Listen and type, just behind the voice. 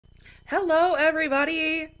Hello,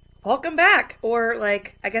 everybody. Welcome back. Or,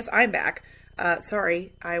 I guess I'm back.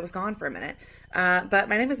 Sorry, I was gone for a minute. But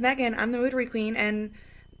my name is Megan. I'm the Moodery Queen, and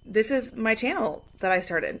this is my channel that I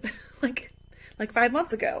started like 5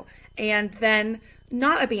 months ago. And then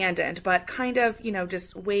not abandoned, but kind of,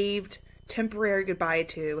 just waved temporary goodbye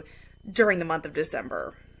to during the month of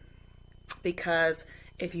December. Because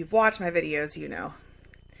if you've watched my videos, you know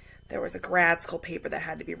there was a grad school paper that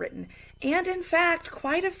had to be written. And in fact,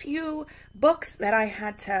 quite a few books that I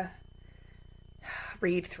had to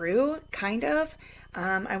read through, kind of.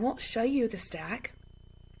 I won't show you the stack.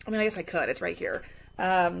 I mean, I guess I could. It's right here.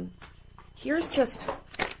 Here's just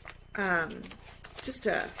a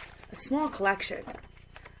small collection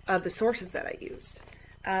of the sources that I used.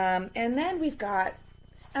 And then we've got,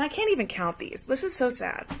 and I can't even count these. This is so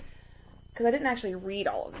sad because I didn't actually read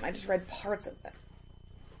all of them. I just read parts of them.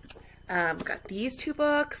 We've got these two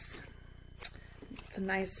books. Some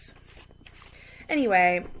nice...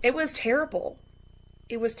 Anyway, it was terrible.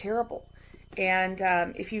 It was terrible. And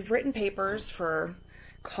if you've written papers for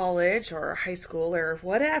college or high school or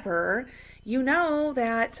whatever, you know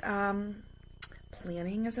that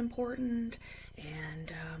planning is important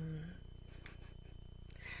and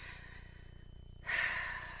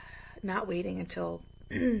not waiting until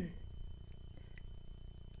 3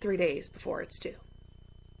 days before it's due.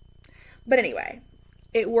 But anyway,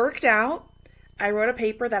 it worked out. I wrote a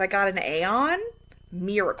paper that I got an A on.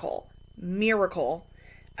 Miracle. Miracle.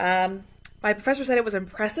 My professor said it was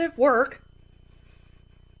impressive work.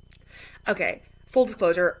 Okay, full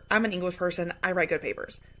disclosure, I'm an English person. I write good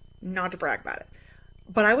papers. Not to brag about it.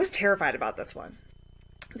 But I was terrified about this one.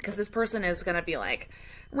 Because this person is going to be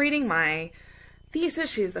reading my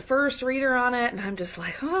thesis. She's the first reader on it. And I'm just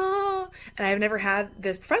like, oh. And I've never had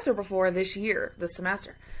this professor before this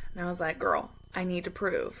semester. And I was like, girl, I need to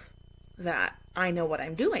prove that I know what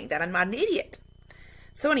I'm doing, that I'm not an idiot.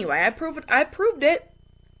 So anyway, I proved it.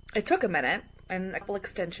 It took a minute and a couple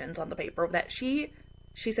extensions on the paper that she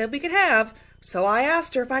said we could have. So I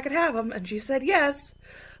asked her if I could have them, and she said yes.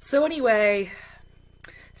 So anyway,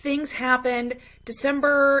 things happened.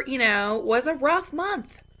 December, was a rough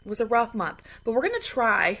month. It was a rough month. But we're going to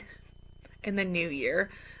try in the new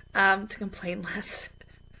year to complain less.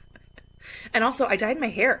 And also, I dyed my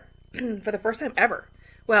hair for the first time ever.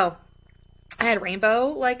 Well, I had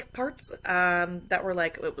rainbow parts that were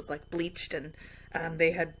it was bleached, and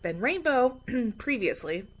they had been rainbow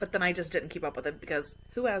previously, but then I just didn't keep up with it because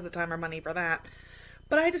who has the time or money for that?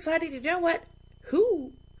 But I decided, you know what?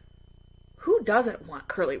 Who doesn't want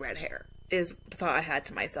curly red hair is the thought I had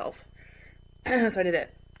to myself. So I did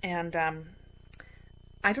it. And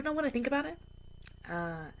I don't know what I think about it.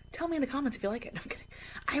 Tell me in the comments if you like it. No, I'm kidding.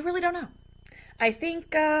 I really don't know. I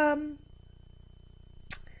think I'll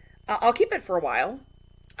keep it for a while.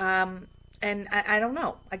 And I don't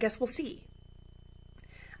know. I guess we'll see.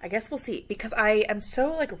 Because I am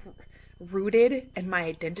so rooted in my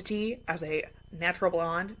identity as a natural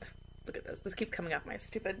blonde. Look at this. This keeps coming off my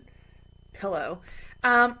stupid pillow.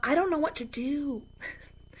 I don't know what to do.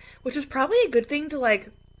 Which is probably a good thing to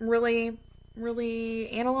really, really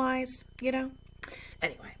analyze,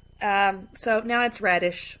 Anyway, so now it's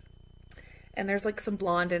reddish, and there's some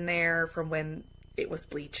blonde in there from when it was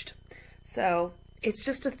bleached. So it's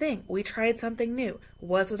just a thing. We tried something new.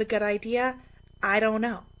 Was it a good idea? I don't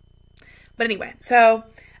know. But anyway, so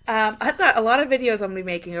I've got a lot of videos I'm going to be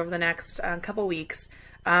making over the next couple weeks.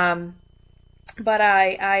 But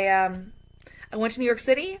I went to New York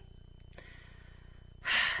City.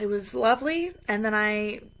 It was lovely, and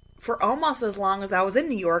then for almost as long as I was in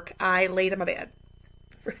New York, I laid in my bed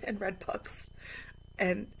and read books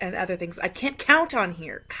and other things I can't count on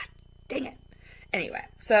here. God dang it. Anyway,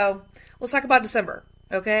 so let's talk about December,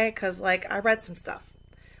 okay? Because, I read some stuff.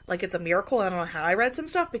 It's a miracle. I don't know how I read some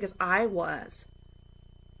stuff because I was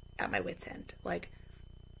at my wit's end.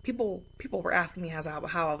 People were asking me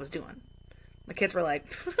how I was doing. The kids were like,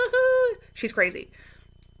 she's crazy.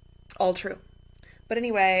 All true. But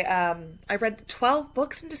anyway, I read 12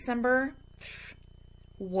 books in December.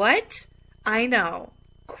 What? I know.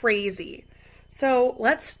 Crazy. So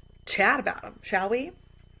let's chat about them, shall we?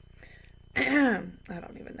 I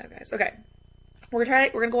don't even know, guys. Okay. We're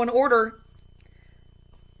gonna go in order.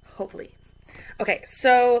 Hopefully. Okay,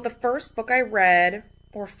 so the first book I read,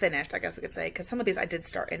 or finished, I guess we could say, because some of these I did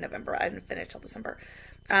start in November. I didn't finish till December.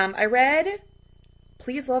 I read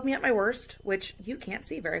Please Love Me at My Worst, which you can't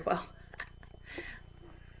see very well.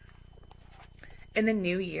 In the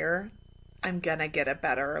new year, I'm gonna get a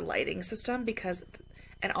better lighting system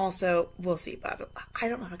and also, we'll see, but I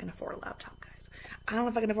don't know if I can afford a laptop, guys. I don't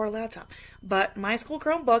know if I can afford a laptop, but my school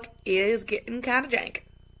Chromebook is getting kind of jank.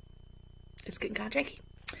 It's getting kind of janky.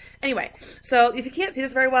 Anyway, so if you can't see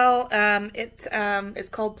this very well, it is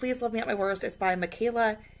called Please Love Me at My Worst. It's by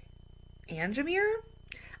Michaela Angemir?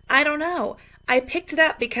 I don't know. I picked it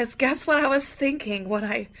up because guess what I was thinking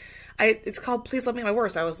when it's called Please Love Me at My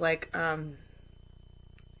Worst. I was like,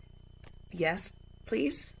 yes,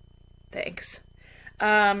 please. Thanks.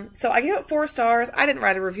 So I gave it 4 stars. I didn't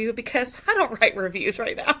write a review because I don't write reviews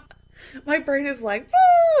right now. My brain is like,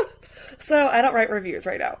 woo! So I don't write reviews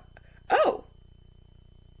right now. Oh.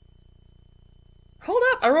 Hold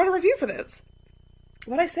up. I wrote a review for this.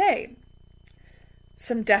 What'd I say?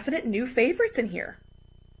 Some definite new favorites in here.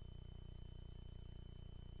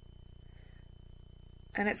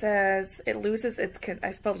 And it says, it loses its,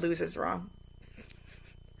 I spelled loses wrong.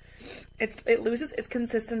 It loses its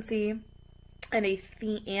consistency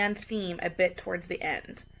and theme a bit towards the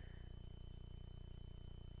end.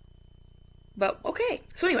 But okay.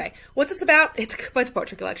 So anyway, what's this about? It's a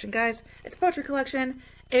poetry collection, guys. It's a poetry collection.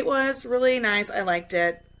 It was really nice. I liked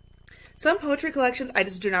it. Some poetry collections I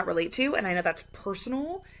just do not relate to, and I know that's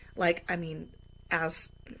personal. Like, I mean,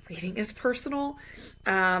 as reading is personal.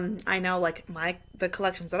 I know, like, the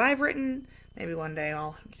collections that I've written, maybe one day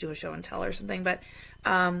I'll do a show and tell or something, but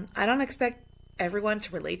I don't expect everyone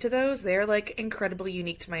to relate to those. They're, like, incredibly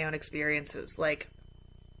unique to my own experiences. Like,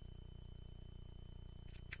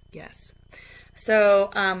 yes. So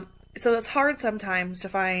it's hard sometimes to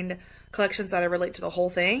find collections that I relate to the whole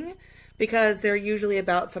thing, because they're usually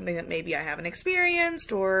about something that maybe I haven't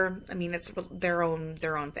experienced, or, I mean, it's their own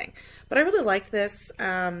thing. But I really liked this.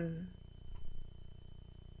 I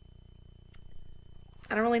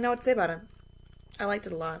don't really know what to say about it. I liked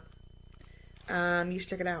it a lot. You should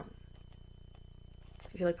check it out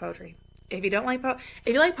if you like poetry. If you don't like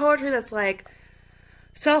if you like poetry that's like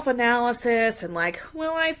self-analysis and like,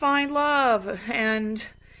 will I find love? And,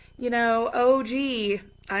 you know, oh gee,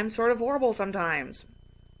 I'm sort of horrible sometimes.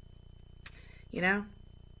 You know?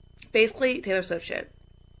 Basically, Taylor Swift shit.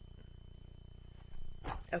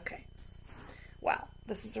 Okay. Wow.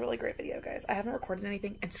 This is a really great video, guys. I haven't recorded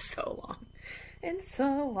anything in so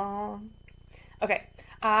long. Okay.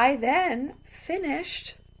 I then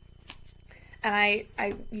finished, and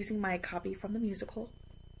I'm using my copy from the musical,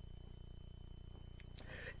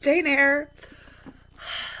 Jane Eyre.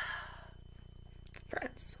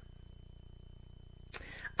 Friends.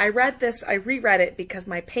 I reread it because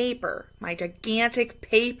my gigantic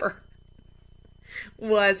paper,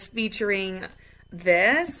 was featuring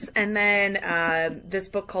this, and then this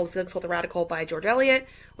book called Felix Holt the Radical by George Eliot,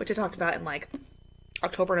 which I talked about in like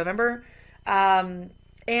October, November. And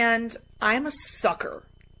I'm a sucker.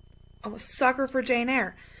 I'm a sucker for Jane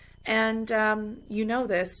Eyre. And you know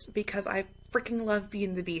this because I freaking love Beauty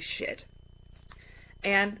and the Beast shit.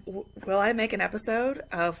 And will I make an episode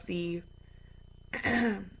of the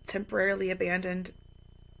temporarily abandoned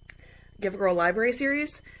Give a Girl Library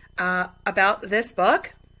series about this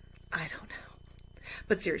book? I don't know.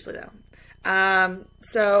 But seriously though.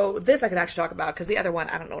 So this I could actually talk about, because the other one,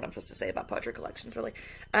 I don't know what I'm supposed to say about poetry collections, really.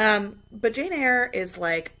 But Jane Eyre is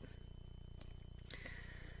like,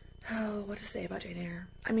 oh, what to say about Jane Eyre?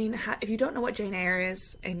 I mean, if you don't know what Jane Eyre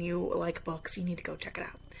is and you like books, you need to go check it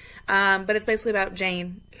out. But it's basically about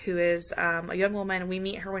Jane, who is a young woman. We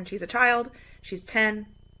meet her when she's a child. She's 10.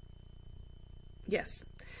 Yes.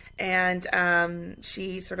 And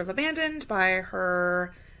she's sort of abandoned by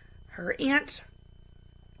her aunt,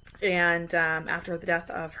 and after the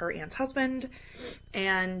death of her aunt's husband,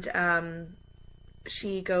 and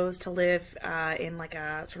she goes to live in like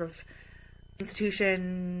a sort of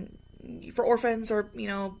institution for orphans, or, you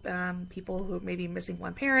know, people who may be missing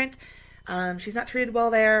one parent. She's not treated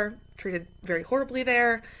well there, treated very horribly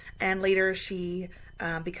there, and later she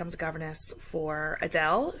becomes a governess for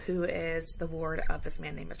Adele, who is the ward of this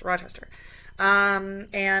man named Mr. Rochester.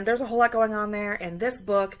 And there's a whole lot going on there, and this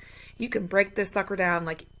book, you can break this sucker down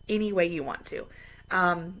like any way you want to.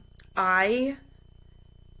 I,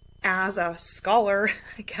 as a scholar,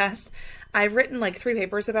 I guess, I've written like 3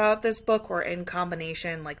 papers about this book, or in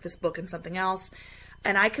combination, like this book and something else,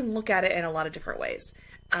 and I can look at it in a lot of different ways.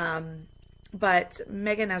 But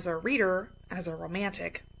Megan, as a reader, as a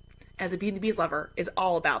romantic, as a Beauty and the Beast lover, is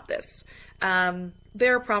all about this.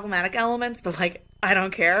 There are problematic elements, but like, I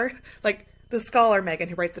don't care. Like, the scholar Megan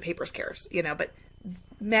who writes the papers cares, you know, but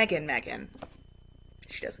Megan,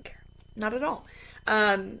 she doesn't care. Not at all.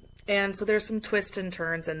 And so there's some twists and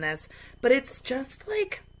turns in this, but it's just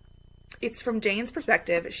like, it's from Jane's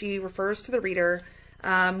perspective. She refers to the reader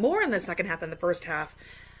more in the second half than the first half,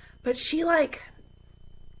 but she, like,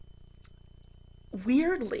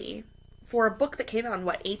 weirdly, for a book that came out in,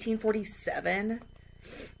 what, 1847?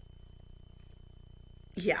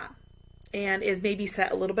 Yeah. and is maybe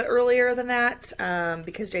set a little bit earlier than that,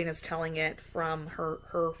 because Jane is telling it from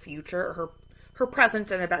her future, her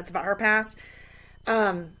present, and it's about her past.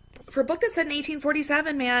 For a book that's set in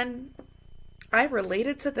 1847, man, I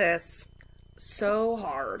related to this so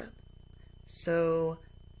hard. So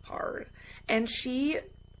hard. And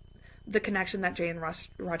the connection that Jane and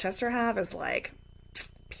Rochester have is like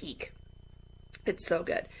peak. It's so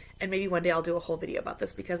good. And maybe one day I'll do a whole video about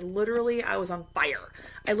this, because literally I was on fire.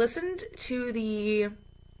 I listened to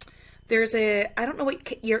I don't know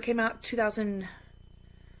what year it came out,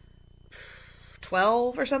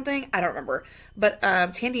 2012 or something. I don't remember. But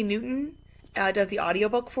Tandy Newton does the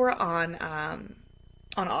audiobook for it on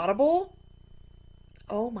Audible.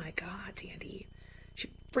 Oh my God, Tandy. She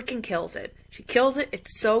freaking kills it. She kills it.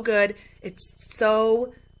 It's so good. It's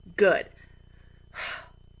so good.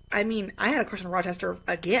 I mean, I had a crush on Rochester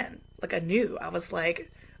again, like anew. I was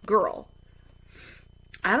like, girl,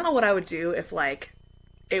 I don't know what I would do if like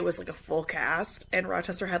it was like a full cast and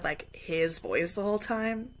Rochester had like his voice the whole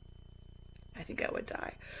time. I think I would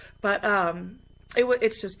die. But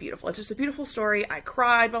it's just beautiful. It's just a beautiful story. I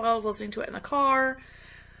cried while I was listening to it in the car.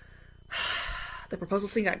 The proposal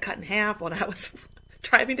scene got cut in half when I was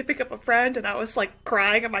driving to pick up a friend, and I was like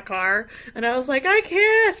crying in my car, and I was like, I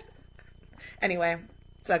can't. Anyway,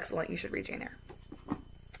 it's excellent. You should read Jane Eyre.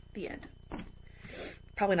 The end.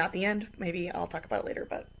 Probably not the end. Maybe I'll talk about it later,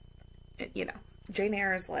 but Jane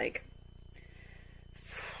Eyre is like,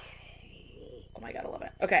 oh my God, I love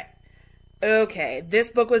it. Okay, this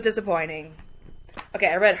book was disappointing. Okay,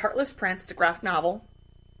 I read Heartless Prince. It's a graphic novel.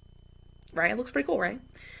 Right? It looks pretty cool, right?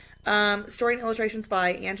 Story and illustrations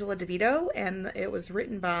by Angela DeVito, and it was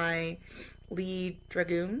written by Lee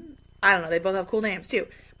Dragoon. I don't know, they both have cool names too.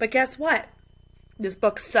 But guess what? This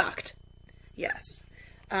book sucked. Yes.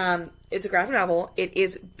 It's a graphic novel. It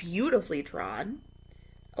is beautifully drawn.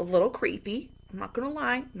 A little creepy. I'm not gonna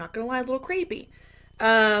lie, a little creepy.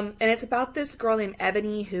 And it's about this girl named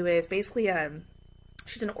Ebony, who is basically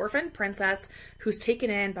she's an orphan princess who's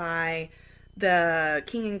taken in by the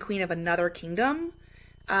king and queen of another kingdom.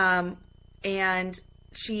 And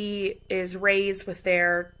she is raised with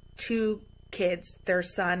their two kids, their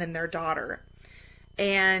son and their daughter.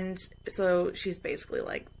 And so she's basically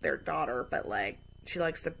like their daughter, but like she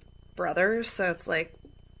likes the brothers. So it's like,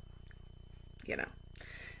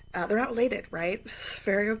 they're not related, right? It's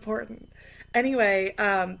very important. Anyway,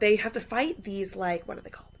 they have to fight these, like, what are they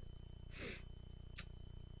called?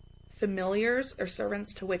 Familiars or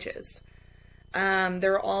servants to witches.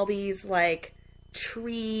 There are all these, like,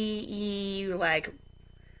 tree-y, like,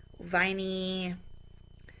 viney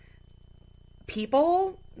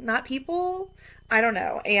people, not people, I don't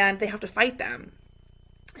know, and they have to fight them.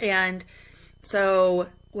 And so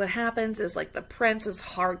what happens is, like, the prince's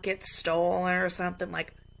heart gets stolen or something,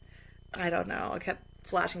 like, I don't know, I kept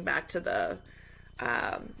flashing back to the,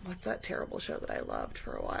 what's that terrible show that I loved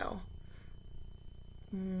for a while?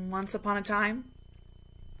 Once Upon a Time?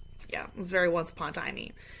 Yeah, it was very Once Upon a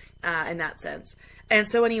Time-y. In that sense. And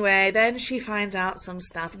so anyway, then she finds out some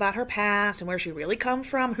stuff about her past and where she really comes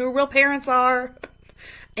from, who her real parents are.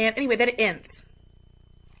 And anyway, then it ends.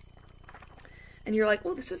 And you're like,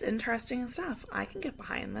 oh, this is interesting stuff. I can get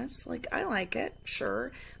behind this. Like, I like it,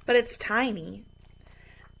 sure. But it's tiny.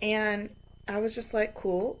 And I was just like,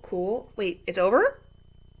 cool. Wait, it's over?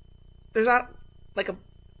 There's not like a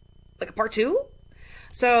part two?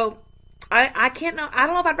 So I don't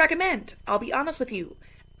know if I'd recommend. I'll be honest with you.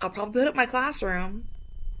 I'll probably put it in my classroom,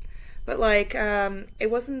 but like, it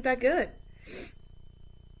wasn't that good.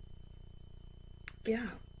 Yeah,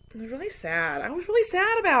 it was really sad. I was really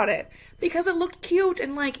sad about it because it looked cute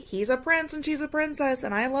and like, he's a prince and she's a princess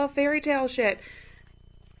and I love fairy tale shit.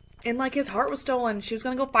 And like, his heart was stolen. She was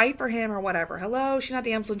going to go fight for him or whatever. Hello, she's not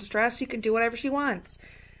damsel in distress. She can do whatever she wants.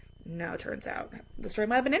 No, it turns out the story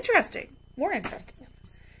might have been interesting. More interesting.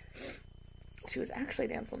 She was actually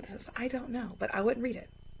damsel in distress. I don't know, but I wouldn't read it.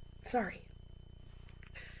 Sorry.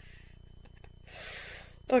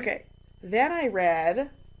 Okay. Then I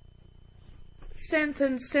read Sense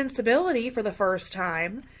and Sensibility for the first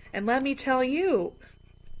time. And let me tell you,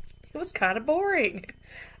 it was kind of boring.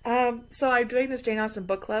 So I'm doing this Jane Austen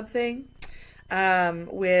book club thing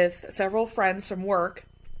with several friends from work.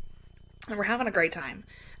 And we're having a great time.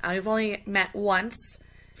 We've only met once.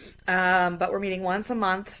 But we're meeting once a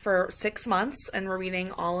month for 6 months, and we're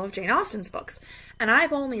reading all of Jane Austen's books. And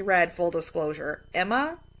I've only read, full disclosure,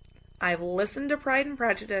 Emma. I've listened to Pride and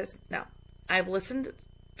Prejudice. No, I've listened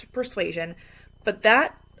to Persuasion, but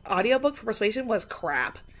that audiobook for Persuasion was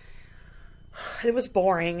crap. It was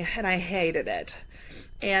boring, and I hated it.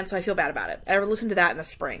 And so I feel bad about it. I listened to that in the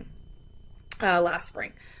spring. last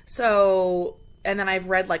spring. So, and then I've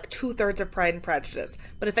read like 2/3 of Pride and Prejudice.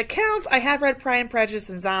 But if it counts, I have read Pride and Prejudice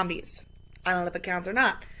and Zombies. I don't know if it counts or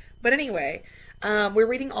not. But anyway, we're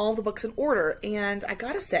reading all the books in order. And I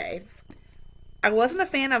gotta say, I wasn't a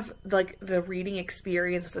fan of like the reading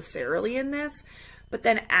experience necessarily in this. But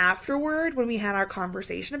then afterward, when we had our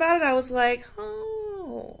conversation about it, I was like,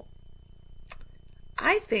 oh,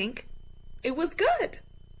 I think it was good.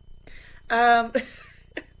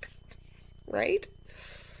 Right?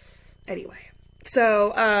 Anyway.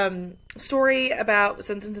 So, story about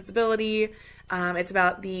Sense and Sensibility. It's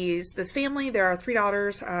about this family. There are 3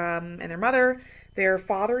 daughters, and their mother. Their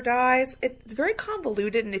father dies. It's very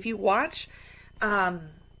convoluted, and if you watch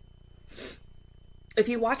adaptations,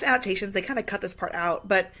 they kind of cut this part out.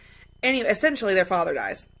 But anyway, essentially, their father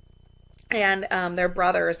dies, and their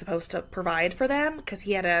brother is supposed to provide for them because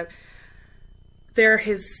they're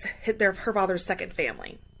her father's second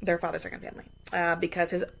family. Their father's second family, because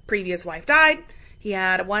his previous wife died. He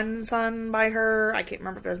had 1 son by her. I can't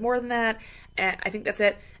remember if there's more than that. And I think that's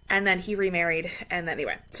it. And then he remarried. And then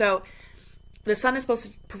anyway, so the son is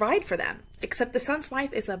supposed to provide for them, except the son's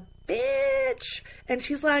wife is a bitch. And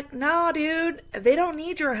she's like, no, dude, they don't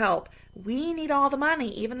need your help. We need all the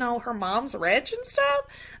money. Even though her mom's rich and stuff,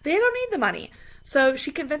 they don't need the money. So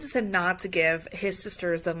she convinces him not to give his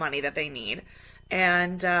sisters the money that they need.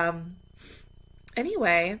 And,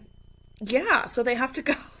 anyway, yeah, so they have to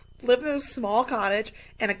go live in a small cottage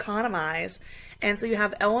and economize. And so you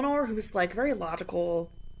have Eleanor, who's like very logical.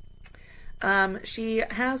 She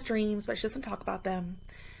has dreams, but she doesn't talk about them.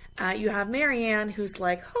 You have Marianne, who's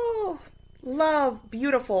like, oh, love,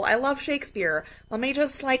 beautiful. I love Shakespeare. Let me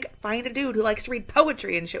just like find a dude who likes to read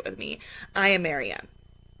poetry and shit with me. I am Marianne.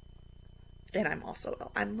 And I'm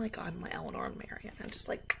like Eleanor and Marianne. I'm just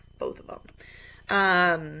like both of them.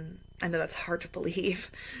 I know that's hard to believe,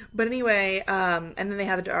 but anyway, and then they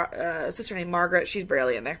have a sister named Margaret. She's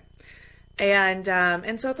barely in there. And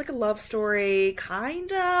so it's like a love story,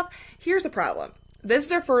 kind of. Here's the problem. This is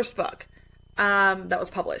their first book, that was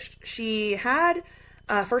published. She had,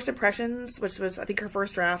 First Impressions, which was, I think, her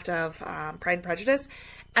first draft of, Pride and Prejudice.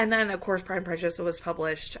 And then, of course, Pride and Prejudice was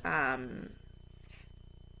published,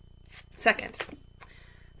 second,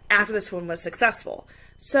 after this one was successful.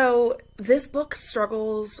 So this book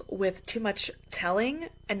struggles with too much telling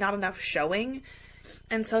and not enough showing.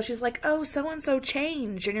 And so she's like, oh, so-and-so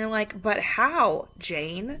changed. And you're like, but how,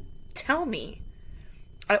 Jane? Tell me.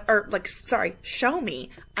 Show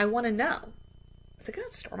me. I want to know. Is it going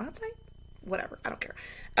to storm outside? Whatever. I don't care.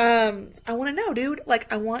 I want to know, dude.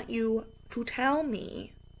 Like, I want you to tell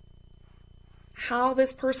me how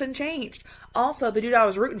this person changed. Also, the dude I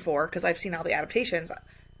was rooting for, because I've seen all the adaptations,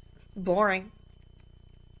 boring.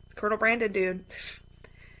 Colonel Brandon, dude.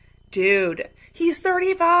 Dude, he's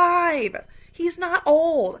 35. He's not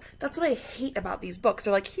old. That's what I hate about these books.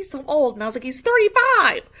 They're like, he's so old. And I was like, he's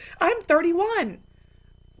 35. I'm 31.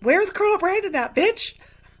 Where's Colonel Brandon at, bitch?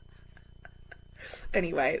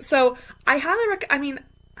 Anyway, so I highly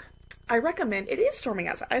I recommend, it is storming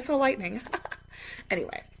outside. I saw lightning.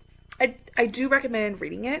 Anyway, I do recommend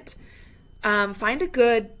reading it. Find a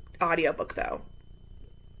good audiobook though.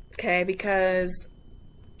 Okay, because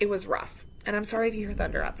it was rough. And I'm sorry if you hear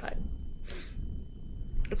thunder outside.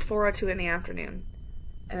 It's 4:02 in the afternoon.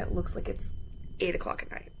 And it looks like it's 8 o'clock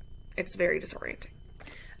at night. It's very disorienting.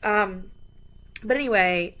 But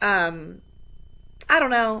anyway, I don't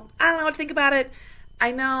know. I don't know what to think about it.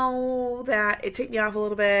 I know that it ticked me off a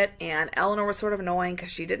little bit, and Eleanor was sort of annoying because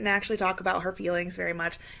she didn't actually talk about her feelings very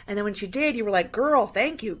much. And then when she did, you were like, girl,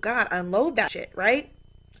 thank you. God, unload that shit, right?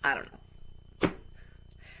 I don't know.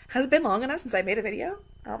 Has it been long enough since I made a video?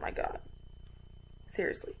 Oh my God.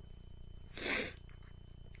 Seriously.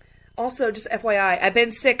 Also, just FYI, I've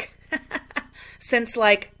been sick since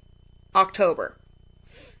like October.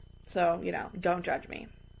 So, don't judge me.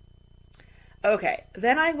 Okay,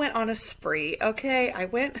 then I went on a spree. Okay,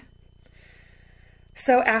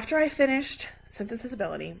 so after I finished Sense and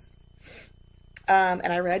Sensibility, and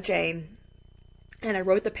I read Jane, and I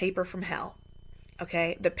wrote the paper from hell.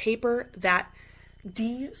 Okay, the paper that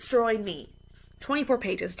destroyed me. 24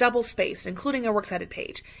 pages, double-spaced, including a works cited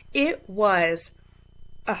page. It was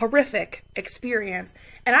a horrific experience,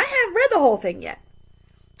 and I haven't read the whole thing yet.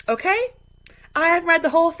 Okay? I haven't read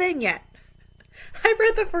the whole thing yet. I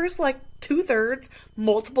read the first, 2/3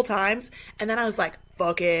 multiple times, and then I was like,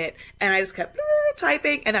 fuck it, and I just kept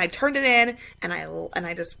typing, and then I turned it in, and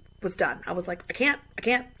I just was done. I was like, I can't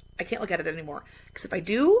look at it anymore, because if I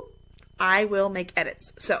do, I will make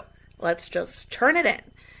edits. So, let's just turn it in.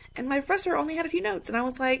 And my professor only had a few notes, and I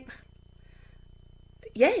was like,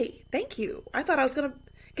 yay, thank you. I thought I was gonna,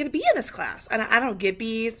 get a B in this class. And I don't get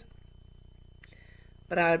B's,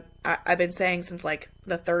 but I've been saying since like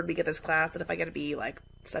the third week of this class that if I get a B, like,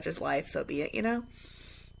 such is life, so be it, you know?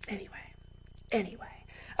 Anyway.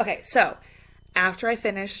 Okay, so after I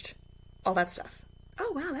finished all that stuff.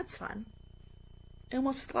 Oh, wow, that's fun. I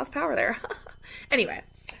almost just lost power there. Anyway,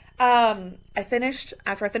 after I finished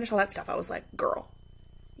all that stuff, I was like, girl,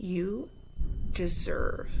 you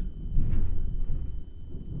deserve.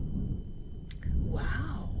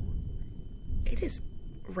 Wow. It is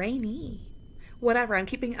rainy. Whatever,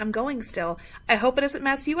 I'm going still. I hope it doesn't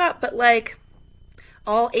mess you up, but like,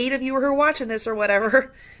 all 8 of you who are watching this or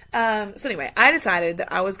whatever. So anyway, I decided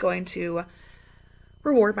that I was going to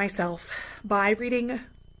reward myself by reading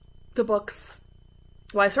the books.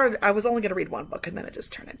 Well, I was only going to read one book, and then it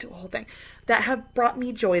just turned into a whole thing that have brought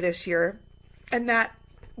me joy this year. And that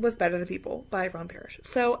was Better Than People by Ron Parrish.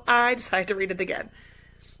 So I decided to read it again.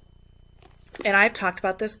 And I've talked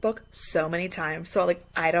about this book so many times, so like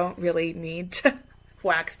I don't really need to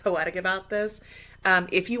wax poetic about this.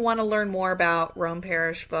 If you want to learn more about Ron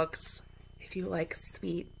Parrish books, if you like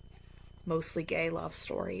sweet, mostly gay love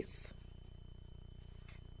stories,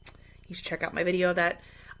 you should check out my video that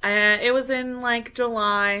it was in like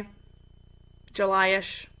July-ish,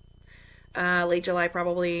 late July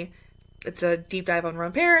probably. It's a deep dive on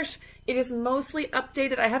Ron Parrish. It is mostly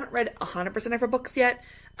updated. I haven't read 100% of her books yet.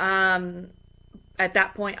 At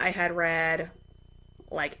that point, I had read,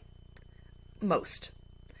 like, most.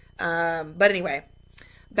 But anyway,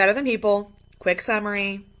 Better Than People, quick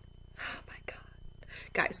summary. Oh my God.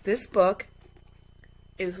 Guys, this book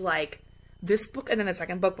is like, this book and then the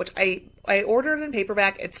second book, which I ordered in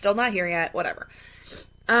paperback. It's still not here yet. Whatever.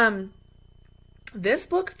 This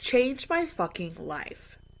book changed my fucking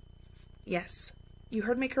life. Yes, you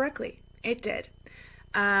heard me correctly. It did.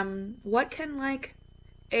 What can, like,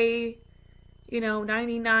 a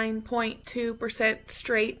 99.2%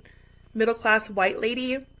 straight middle-class white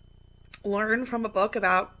lady learn from a book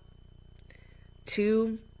about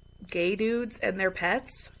 2 gay dudes and their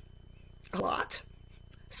pets? A lot.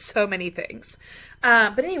 So many things.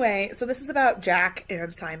 But anyway, so this is about Jack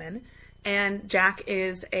and Simon. And Jack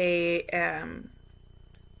is an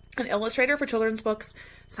illustrator for children's books.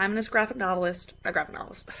 Simon is a graphic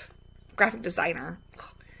designer.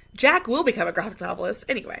 Jack will become a graphic novelist.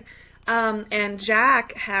 Anyway. And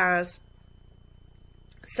Jack has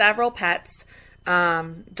several pets,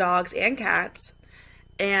 dogs and cats,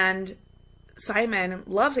 and Simon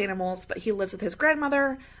loves animals, but he lives with his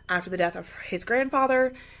grandmother after the death of his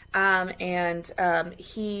grandfather,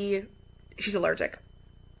 she's allergic.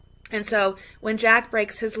 And so when Jack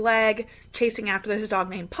breaks his leg chasing after his dog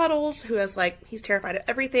named Puddles, who is like, he's terrified of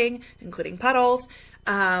everything, including puddles,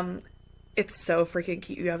 it's so freaking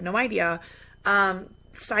cute, you have no idea.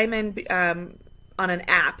 Simon, on an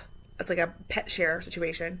app, it's like a pet share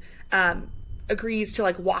situation, agrees to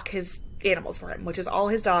like walk his animals for him, which is all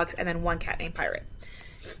his dogs and then one cat named Pirate.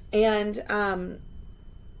 And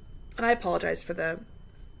I apologize for the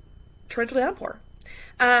torrential downpour.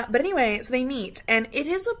 But anyway, so they meet, and it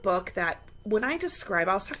is a book that when I describe,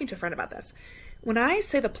 I was talking to a friend about this. When I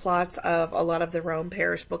say the plots of a lot of the Ron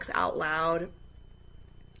Parrish books out loud,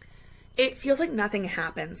 it feels like nothing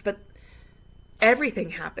happens, but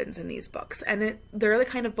everything happens in these books. And they're the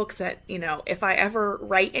kind of books that, if I ever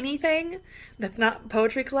write anything that's not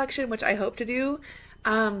poetry collection, which I hope to do,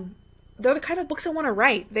 they're the kind of books I want to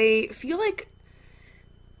write. They feel like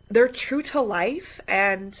they're true to life,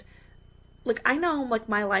 and like, I know, like,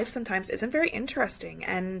 my life sometimes isn't very interesting,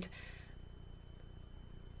 and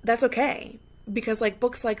that's okay, because, like,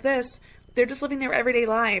 books like this, they're just living their everyday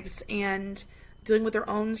lives and dealing with their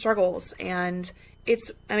own struggles, and it's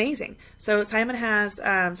amazing. So Simon has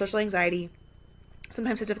social anxiety,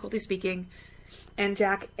 sometimes has difficulty speaking, and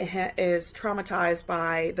Jack is traumatized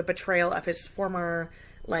by the betrayal of his former,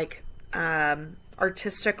 like,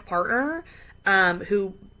 artistic partner,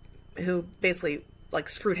 who basically, like,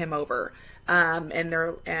 screwed him over,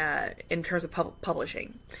 in terms of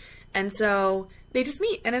publishing. And so they just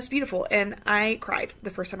meet, and it's beautiful. And I cried the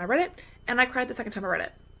first time I read it, and I cried the second time I read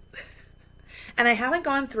it. And I haven't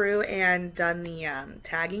gone through and done the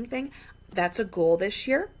tagging thing. That's a goal this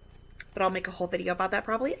year, but I'll make a whole video about that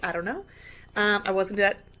probably. I don't know. I was going to do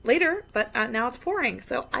that later, but now it's pouring,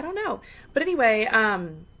 so I don't know. But anyway, I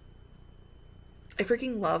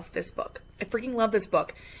freaking love this book. I freaking love this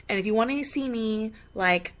book. And if you want to see me,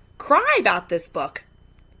 like, cry about this book,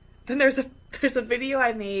 then there's a video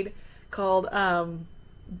I made called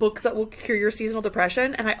Books That Will Cure Your Seasonal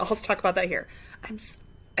Depression, and I also talk about that here.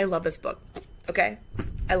 I love this book. Okay?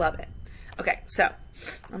 I love it. Okay, so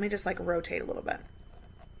let me just, like, rotate a little bit.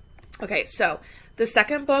 Okay, so the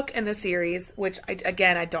second book in the series, which I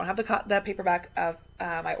don't have the paperback of,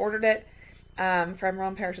 I ordered it from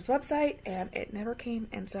Ron Parrish's website, and it never came,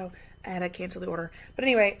 and so I had to cancel the order. But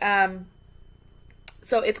anyway,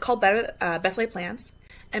 so it's called Best Laid Plans,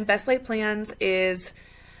 and Best Laid Plans is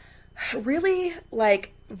really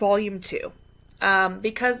like volume 2.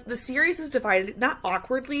 Because the series is divided, not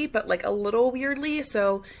awkwardly, but like a little weirdly.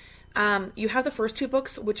 So you have the first 2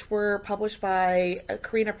 books, which were published by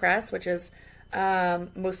Carina Press, which is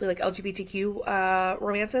mostly like LGBTQ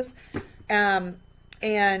romances.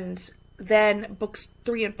 And then books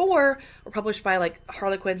 3 and 4 were published by like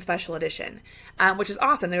Harlequin Special Edition, which is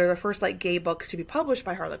awesome. They were the first like gay books to be published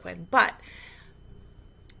by Harlequin, but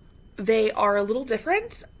they are a little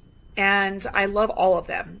different, and I love all of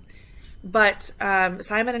them. But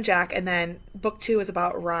Simon and Jack, and then book 2 is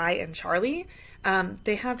about Rye and Charlie.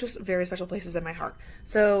 They have just very special places in my heart.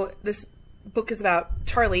 So this book is about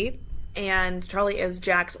Charlie, and Charlie is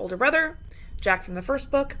Jack's older brother, Jack from the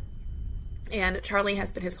first book. And Charlie has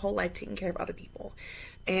spent his whole life taking care of other people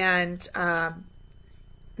and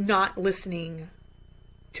not listening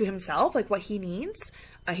to himself, like what he needs.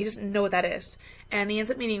 He doesn't know what that is. And he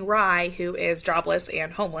ends up meeting Rye, who is jobless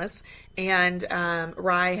and homeless. And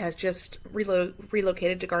Rye has just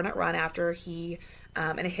relocated to Garnet Run after he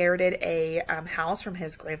inherited a house from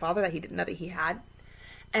his grandfather that he didn't know that he had.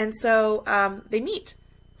 And so they meet.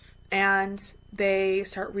 And they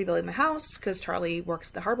start rebuilding the house because Charlie works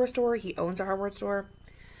at the hardware store. He owns a hardware store.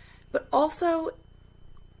 But also,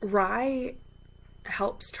 Rye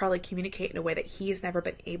helps Charlie communicate in a way that he's never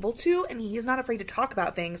been able to, and he's not afraid to talk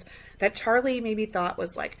about things that Charlie maybe thought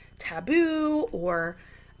was like taboo or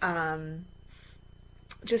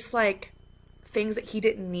just like things that he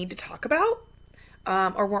didn't need to talk about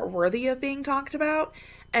or weren't worthy of being talked about.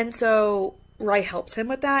 And so Rye helps him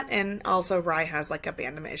with that, and also Rye has like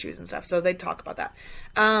abandonment issues and stuff, so they talk about that.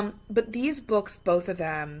 But these books, both of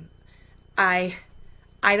them, I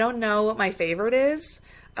don't know what my favorite is.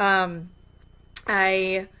 That's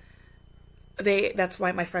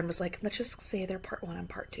why my friend was like, let's just say they're part 1 and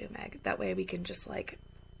part 2, Meg. That way we can just like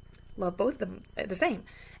love both of them the same.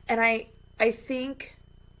 And I think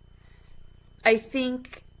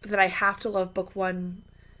that I have to love book 1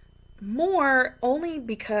 more only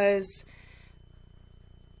because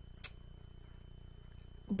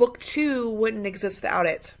book 2 wouldn't exist without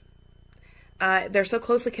it. They're so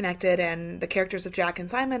closely connected, and the characters of Jack and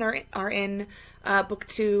Simon are in book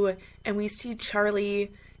 2, and we see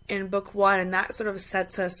Charlie in book 1, and that sort of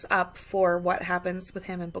sets us up for what happens with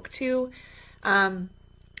him in book 2.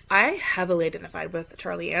 I heavily identified with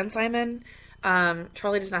Charlie and Simon.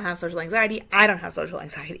 Charlie does not have social anxiety. I don't have social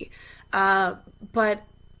anxiety. But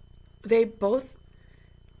they both,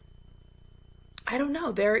 I don't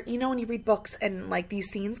know, they're, you know, when you read books and like these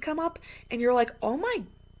scenes come up and you're like, oh my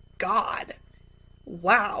God,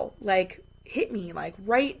 wow, like hit me like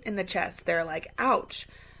right in the chest. They're like, ouch,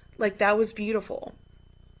 like that was beautiful.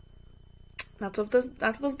 That's what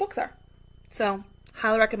those books are. So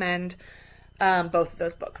highly recommend both of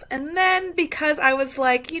those books. And then because I was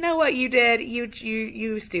like, you know what you did,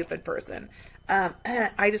 you stupid person,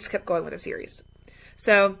 I just kept going with the series.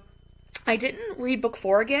 So I didn't read book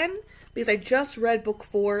 4 again because I just read book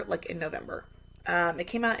 4 like in November. It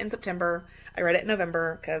came out in September. I read it in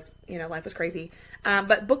November because, you know, life was crazy.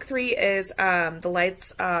 But book 3 is The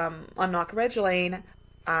Lights on Knockabridge Lane.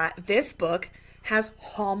 This book has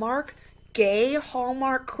gay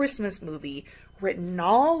Hallmark Christmas movie written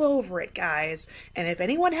all over it, guys. And if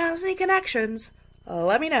anyone has any connections,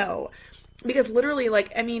 let me know. Because literally,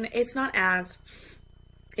 like, I mean, it's not as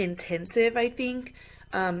intensive, I think.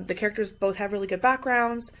 The characters both have really good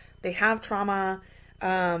backgrounds. They have trauma.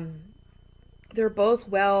 They're both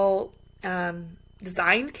well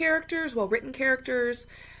designed characters, well written characters.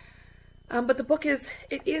 But the book is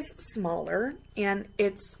smaller, and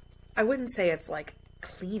I wouldn't say it's like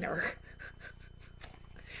cleaner.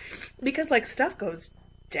 Because like stuff goes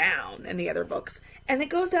down in the other books. And it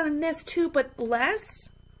goes down in this too, but less.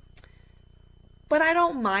 But I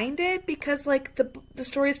don't mind it because like the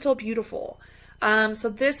story is still beautiful. So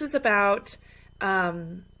this is about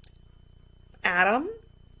Adam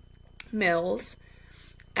Mills.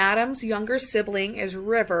 Adam's younger sibling is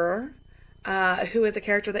River, who is a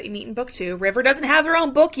character that you meet in book 2. River doesn't have her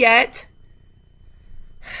own book yet.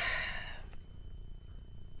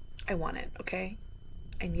 I want it, okay?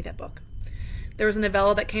 I need that book. There was a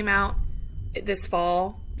novella that came out this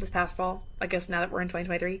past fall, I guess now that we're in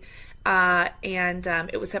 2023, and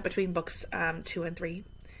it was set between books 2 and 3.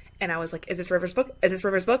 And I was like, is this River's book? Is this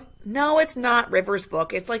River's book? No, it's not River's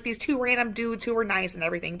book. It's like these 2 random dudes who were nice and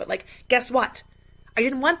everything. But like, guess what? I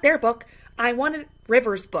didn't want their book. I wanted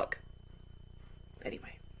River's book.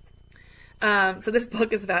 Anyway. So this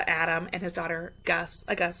book is about Adam and his daughter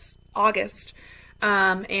August.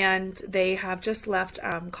 And they have just left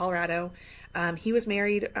Colorado. He was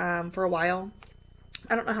married for a while.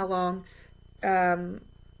 I don't know how long.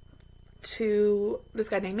 To this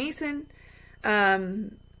guy named Mason.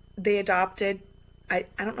 They adopted. I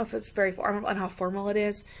don't know if it's I don't know how formal it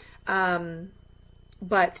is.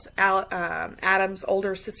 But Adam's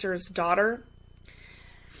older sister's daughter.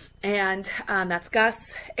 And that's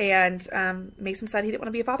Gus. And Mason said he didn't want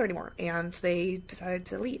to be a father anymore. And they decided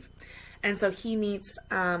to leave. And so he meets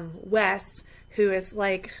Wes, who is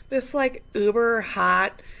like this like uber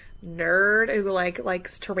hot nerd who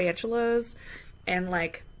likes tarantulas and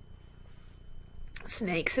like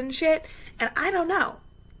snakes and shit. And I don't know.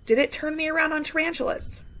 Did it turn me around on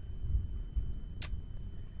tarantulas?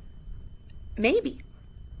 Maybe.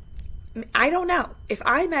 I don't know. If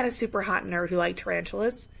I met a super hot nerd who liked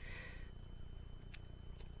tarantulas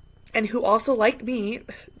and who also liked me,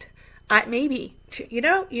 maybe. You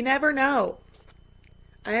know, you never know.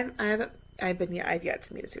 I've yet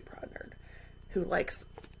to meet a super hot nerd who likes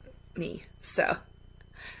me. So,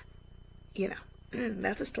 you know,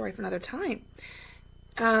 that's a story for another time.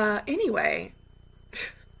 Anyway,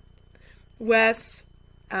 Wes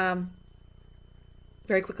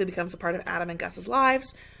very quickly becomes a part of Adam and Gus's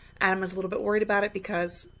lives. Adam is a little bit worried about it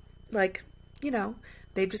because, like, you know,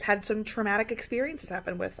 they've just had some traumatic experiences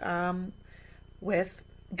happen with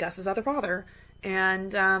Gus's other father.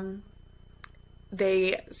 And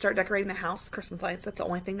they start decorating the house with Christmas lights. That's the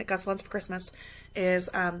only thing that Gus wants for Christmas is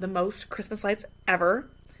the most Christmas lights ever,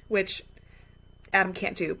 which Adam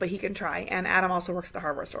can't do, but he can try. And Adam also works at the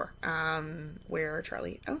hardware store where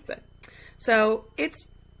Charlie owns it. So it's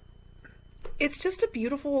just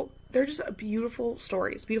they're just beautiful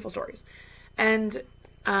stories. And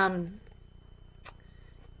I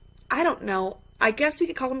don't know. I guess we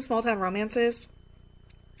could call them small town romances.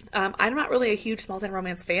 I'm not really a huge small town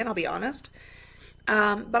romance fan, I'll be honest.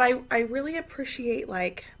 But I really appreciate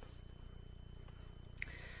like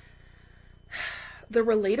the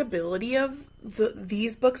relatability of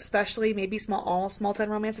these books, especially maybe all small town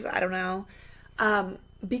romances. I don't know.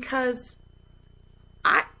 Because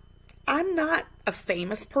I'm not a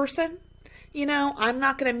famous person, you know, I'm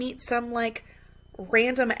not going to meet some like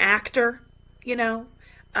random actor, you know.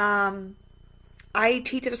 I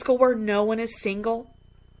teach at a school where no one is single.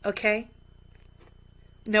 Okay.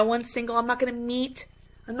 No one's single. I'm not going to meet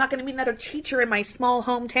another teacher in my small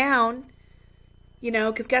hometown, you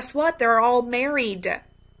know, because guess what? They're all married.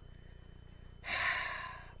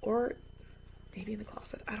 Or maybe in the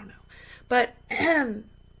closet. I don't know. But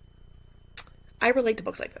I relate to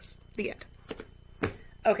books like this. The end.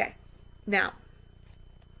 Okay. Now,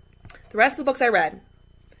 the rest of the books I read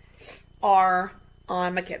are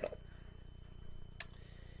on my Kindle.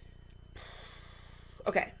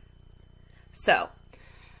 Okay. So,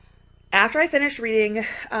 after I finished reading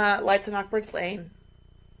Lights on Knockbirds Lane,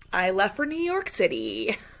 I left for New York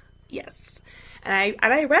City. Yes. And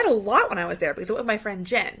I read a lot when I was there because I went with my friend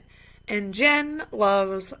Jen. And Jen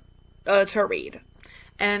loves to read.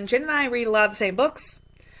 And Jen and I read a lot of the same books.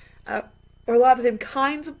 Or a lot of the same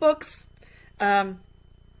kinds of books.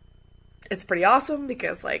 It's pretty awesome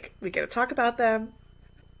because, like, we get to talk about them.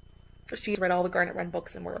 She's read all the Garnet Run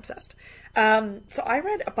books and we're obsessed. So I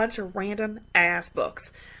read a bunch of random ass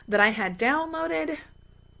books that I had downloaded.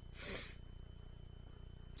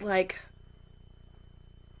 Like,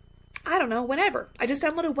 I don't know, whenever. I just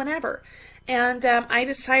downloaded whenever. And I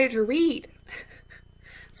decided to read.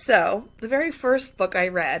 So, the very first book I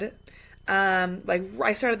read,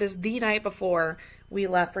 I started this the night before we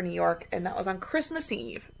left for New York, and that was on Christmas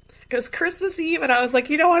Eve. It was Christmas Eve, and I was like,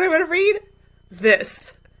 you know what I'm going to read?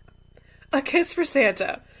 This. A Kiss for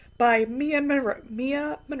Santa by Mia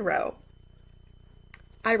Monroe.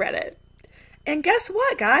 I read it. And guess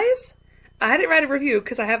what, guys? I didn't write a review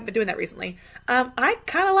because I haven't been doing that recently. I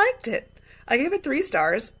kind of liked it. I gave it 3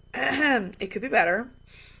 stars. It could be better.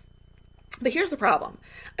 But here's the problem.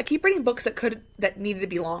 I keep reading books that needed to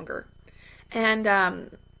be longer. And I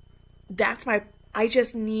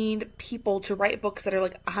just need people to write books that are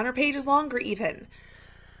like 100 pages longer even.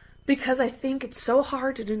 Because I think it's so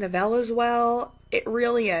hard to do novellas well. It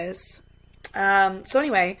really is. So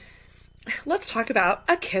anyway, let's talk about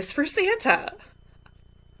A Kiss for Santa.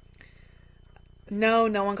 No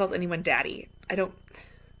one calls anyone daddy. I don't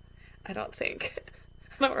think.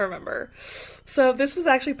 I don't remember. So this was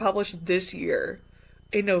actually published this year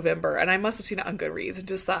in November, and I must have seen it on Goodreads and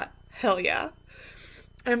just thought, hell yeah.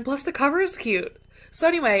 And plus the cover is cute. So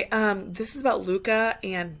anyway, this is about Luca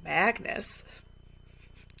and Magnus.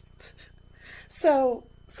 So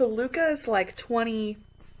Luca is like 20.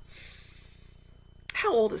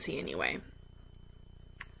 How old is he anyway?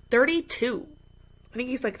 32. I think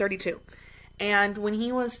he's like 32. And when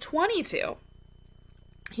he was 22,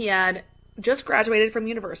 he had just graduated from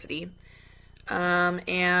university.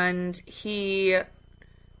 And he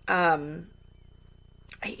does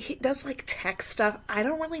like tech stuff. I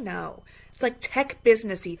don't really know. It's like tech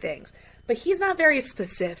businessy things. But he's not very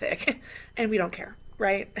specific. And we don't care,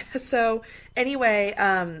 right? So anyway,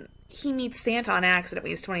 he meets Santa on accident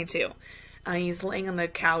when he's 22. He's laying on the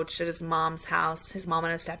couch at his mom's house, his mom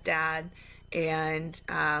and his stepdad. And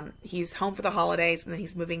he's home for the holidays, and then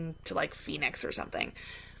he's moving to like Phoenix or something.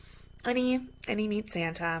 And he meets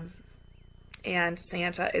Santa. And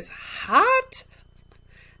Santa is hot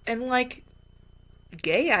and like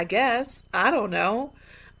gay, I guess. I don't know.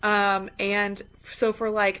 And so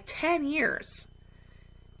for like 10 years,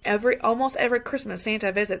 almost every Christmas,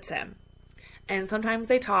 Santa visits him. And sometimes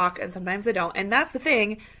they talk and sometimes they don't. And that's the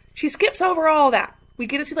thing. She skips over all that. We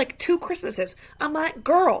get to see like 2 Christmases. I'm like,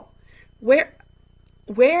 girl, where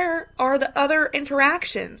are the other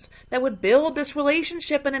interactions that would build this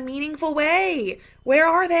relationship in a meaningful way? Where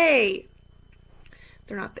are they?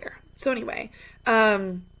 They're not there. So anyway,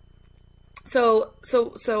 so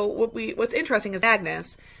what's interesting is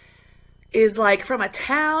Agnes is like from a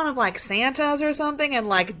town of like Santas or something in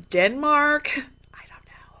like Denmark. I don't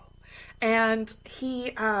know. And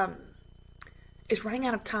he is running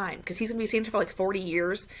out of time because he's gonna be Santa for like 40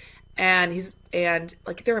 years, and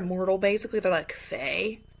like they're immortal basically. They're like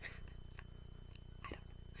fae. I don't know.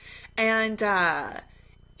 And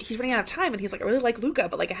he's running out of time, and he's like, I really like Luca,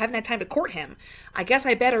 but like I haven't had time to court him. I guess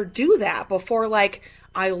I better do that before like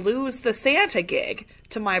I lose the Santa gig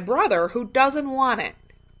to my brother who doesn't want it.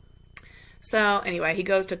 So anyway, he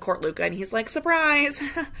goes to court Luca, and he's like, surprise!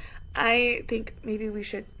 I think maybe we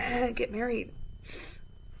should get married.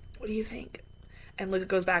 What do you think? And Luca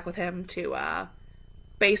goes back with him to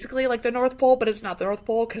basically like the North Pole, but it's not the North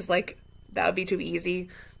Pole because like that would be too easy.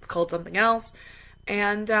 It's called something else.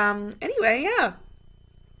 And anyway, yeah.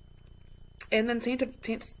 And then Santa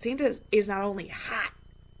is not only hot,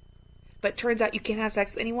 but turns out you can't have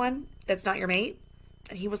sex with anyone that's not your mate.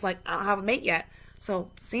 And he was like, I don't have a mate yet.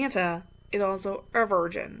 So Santa is also a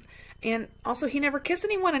virgin. And also he never kissed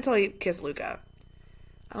anyone until he kissed Luca.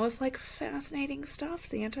 I was like, fascinating stuff,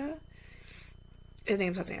 Santa. His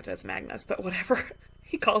name's not Santa, it's Magnus, but whatever.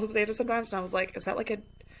 He calls him Santa sometimes, and I was like, is that like I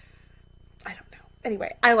don't know.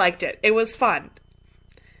 Anyway, I liked it. It was fun.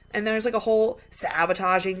 And there's like a whole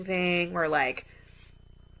sabotaging thing where like,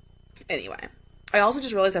 anyway. I also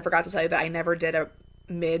just realized I forgot to tell you that I never did a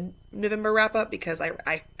mid-November wrap-up because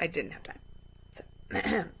I didn't have time. So,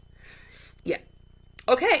 yeah.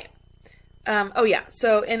 Okay. Oh yeah,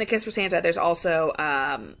 so in The Kiss for Santa, there's also,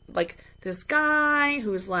 like, this guy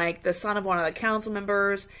who's, like, the son of one of the council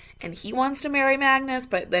members, and he wants to marry Magnus,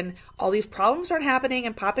 but then all these problems start happening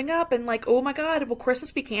and popping up, and, like, oh my god, will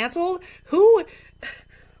Christmas be canceled?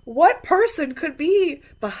 What person could be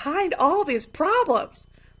behind all these problems?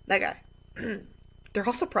 That guy. They're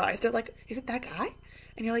all surprised. They're like, is it that guy?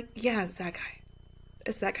 And you're like, yeah, it's that guy.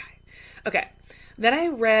 It's that guy. Okay. Then I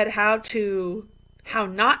read How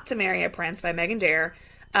Not to Marry a Prince by Megan Dare.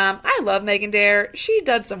 I love Megan Dare. She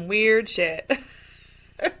did some weird shit.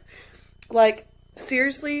 Like,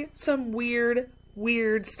 seriously, some weird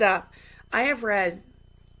stuff. I have read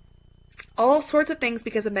all sorts of things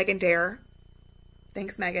because of Megan Dare.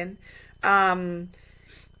 Thanks, Megan. I'm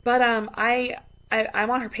on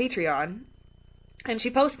her Patreon, and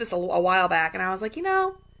she posted this a while back, and I was like,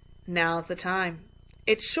 now's the time.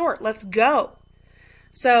 It's short. Let's go.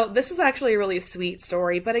 So this is actually a really sweet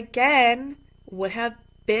story, but again, would have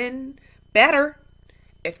been better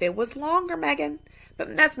if it was longer, Megan.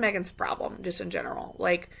 But that's Megan's problem, just in general.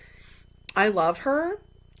 Like, I love her.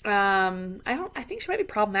 I think she might be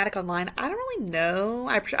problematic online. I don't really know.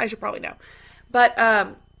 I should probably know. But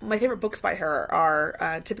my favorite books by her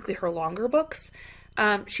are typically her longer books.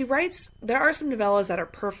 She writes, there are some novellas that are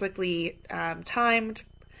perfectly timed,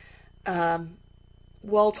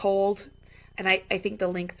 well told, and I think the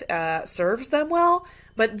length serves them well,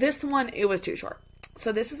 but this one, it was too short.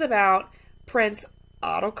 So this is about Prince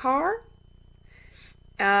Ottokar.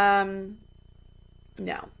 No.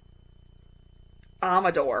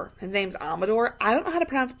 Amador. His name's Amador. I don't know how to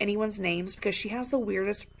pronounce anyone's names because she has the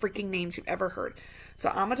weirdest freaking names you've ever heard. So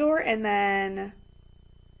Amador, and then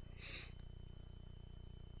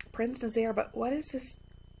Prince Nazir, but what is this?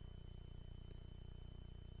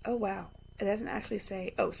 Oh, wow. It doesn't actually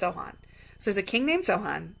say, Sohan. So there's a king named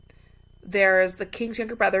Sohan. There's the king's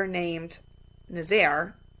younger brother named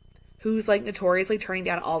Nazir, who's like notoriously turning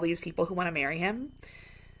down all these people who want to marry him.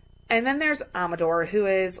 And then there's Amador, who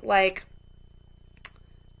is like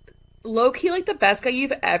low-key like the best guy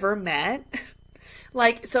you've ever met.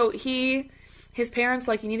 Like, so his parents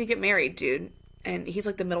like, you need to get married, dude. And he's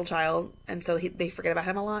like the middle child, and so they forget about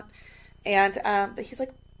him a lot. And but he's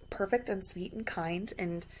like perfect and sweet and kind,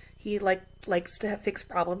 and he like likes to fix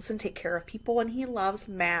problems and take care of people, and he loves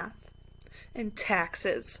math and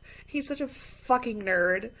taxes. He's such a fucking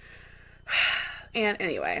nerd. And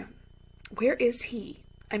anyway, where is he?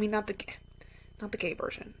 I mean, not the gay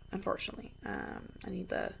version, unfortunately. I need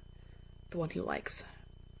the one who likes,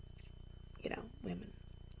 women,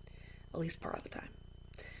 at least part of the time.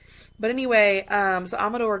 But anyway, so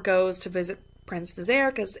Amador goes to visit Prince Nazaire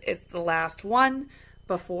because it's the last one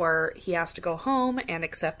before he has to go home and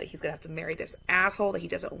accept that he's going to have to marry this asshole that he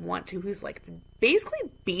doesn't want to, who's like basically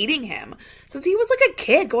beating him since he was like a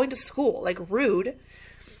kid going to school, like rude.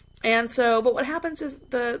 And so, but what happens is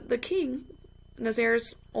the king,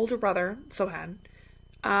 Nazaire's older brother, Sohan,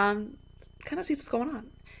 kind of sees what's going on.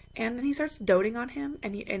 And then he starts doting on him,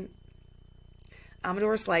 and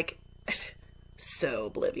Amador's like, so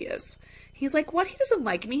oblivious. He's like, what? He doesn't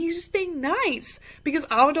like me. He's just being nice because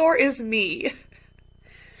Amador is me.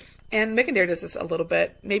 And Mekandar does this a little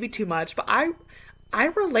bit, maybe too much, but I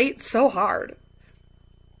relate so hard.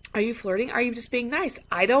 Are you flirting? Are you just being nice?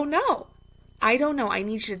 I don't know. I don't know. I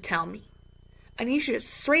need you to tell me. I need you to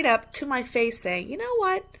straight up to my face say, you know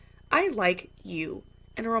what? I like you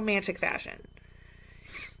in a romantic fashion.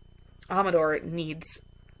 Amador needs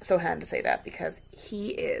Sohan to say that because he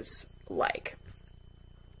is like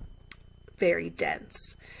very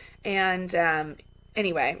dense. And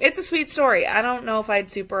anyway, it's a sweet story. I don't know if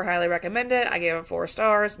I'd super highly recommend it. I gave it 4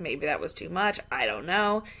 stars. Maybe that was too much. I don't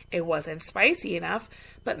know. It wasn't spicy enough.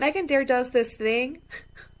 But Mekandar does this thing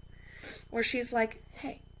where she's like,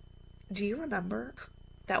 hey, do you remember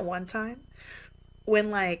that one time when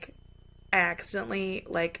like I accidentally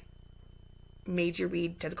like made you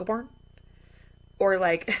read Tentacle Porn? Or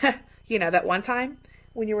like, that one time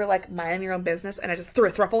when you were like minding your own business and I just threw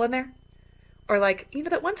a throuple in there? Or like,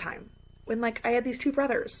 that one time when like I had these 2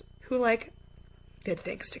 brothers who like did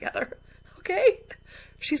things together. Okay?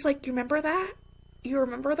 She's like, you remember that? You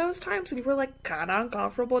remember those times when you were like kind of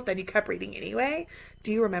uncomfortable, but then you kept reading anyway?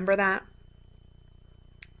 Do you remember that?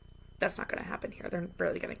 That's not going to happen here. They're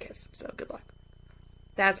barely going to kiss, so good luck.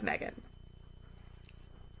 That's Megan.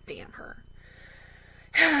 Damn her.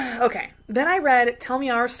 Okay, then I read Tell Me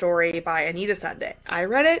Our Story by Anita Sunday. I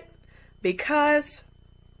read it because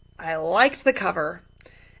I liked the cover,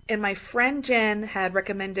 and my friend Jen had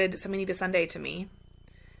recommended some Anita Sunday to me.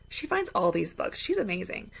 She finds all these books. She's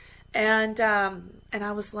amazing. And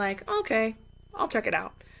I was like, okay, I'll check it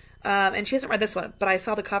out. And she hasn't read this one, but I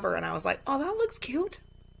saw the cover and I was like, oh, that looks cute.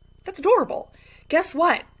 That's adorable. Guess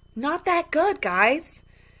what? Not that good, guys.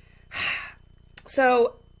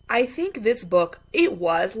 So I think this book, it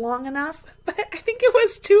was long enough, but I think it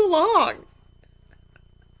was too long.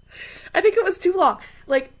 I think it was too long.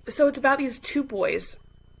 Like, so it's about these 2 boys.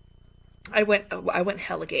 I went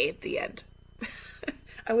hella gay at the end.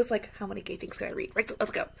 I was like, how many gay things can I read? Right,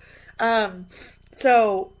 let's go.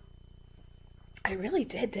 So I really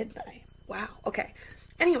did, didn't I? Wow. Okay.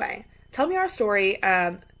 Anyway, Tell Me Our Story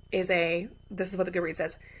this is what the Goodreads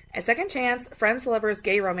says, a second chance, friends to lovers,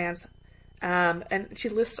 gay romance, and she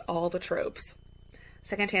lists all the tropes.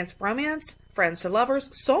 Second chance romance, friends to lovers,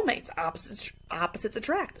 soulmates, opposites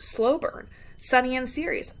attract, slow burn, sunny and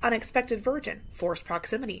serious, unexpected virgin, forced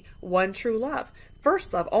proximity, one true love,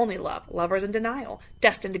 first love, only love, lovers in denial,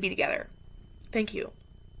 destined to be together. Thank you.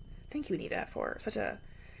 Thank you, Anita, for such a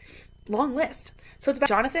long list. So it's about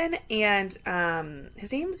Jonathan and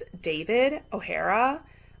his name's David O'Hara,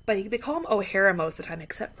 but they call him O'Hara most of the time,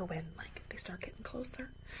 except for when like they start getting closer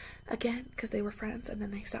again, because they were friends and then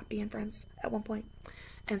they stopped being friends at one point.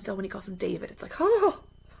 And so when he calls him David, it's like, oh,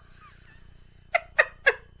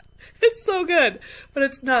 it's so good, but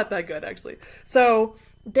it's not that good actually. So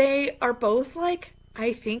they are both like,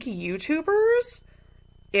 I think YouTubers,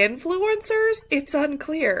 influencers. It's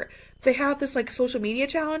unclear. They have this like social media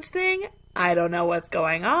challenge thing. I don't know what's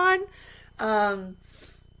going on.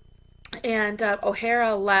 And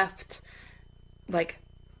O'Hara left like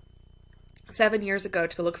 7 years ago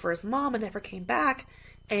to go look for his mom and never came back.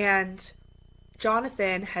 And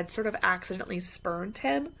Jonathan had sort of accidentally spurned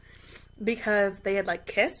him because they had like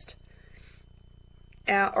kissed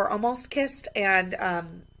or almost kissed, and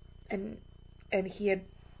he had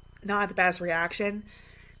not had the best reaction,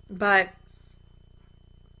 but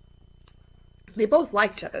they both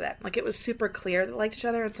liked each other then. Like, it was super clear they liked each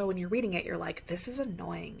other, and so when you're reading it, you're like, this is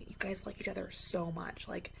annoying. You guys like each other so much.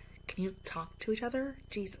 Like, can you talk to each other?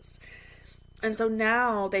 Jesus. And so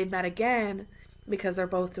now they've met again because they're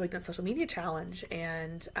both doing the social media challenge,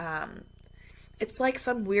 and it's like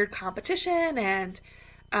some weird competition, and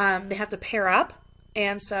they have to pair up.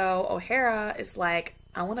 And so O'Hara is like,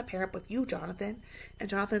 I want to pair up with you, Jonathan. And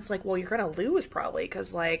Jonathan's like, well, you're going to lose probably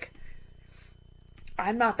because, like,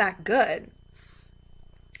 I'm not that good.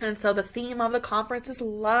 And so the theme of the conference is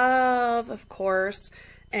love, of course.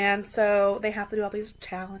 And so they have to do all these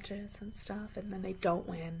challenges and stuff, and then they don't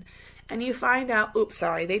win. And you find out, oops,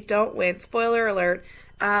 sorry, they don't win. Spoiler alert.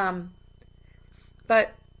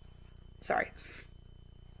 But, sorry.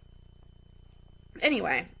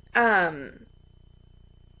 Anyway, it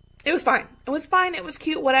was fine. It was fine. It was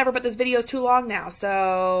cute, whatever, but this video is too long now,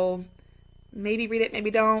 so maybe read it,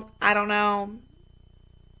 maybe don't. I don't know.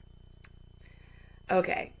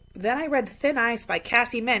 Okay. Then I read Thin Ice by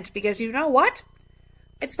Cassie Mint because you know what?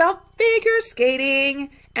 It's about figure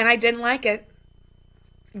skating, and I didn't like it.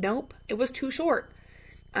 Nope. It was too short.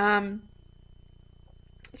 Some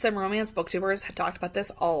romance booktubers had talked about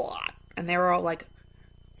this a lot, and they were all like,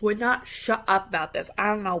 would not shut up about this. I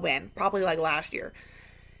don't know when. Probably like last year.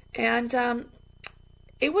 And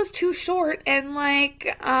it was too short, and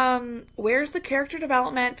like, where's the character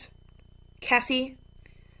development? Cassie?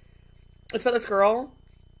 It's about this girl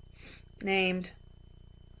named,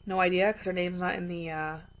 no idea, because her name's not in the,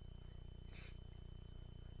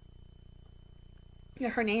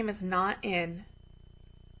 her name is not in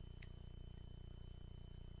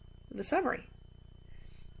the summary.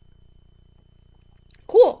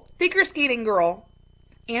 Cool. Figure skating girl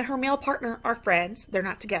and her male partner are friends. They're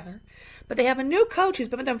not together. But they have a new coach who's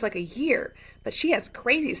been with them for like a year. But she has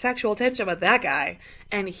crazy sexual tension with that guy.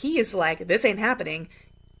 And he is like, this ain't happening.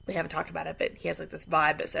 We haven't talked about it, but he has like this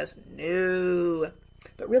vibe that says, no.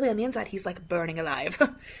 But really on the inside, he's like burning alive.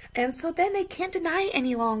 And so then they can't deny it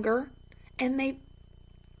any longer. And they...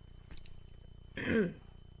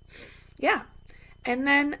 yeah. And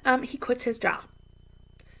then he quits his job.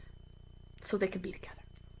 So they can be together.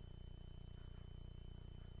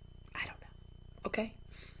 I don't know. Okay?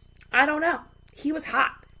 I don't know. He was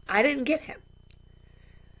hot. I didn't get him.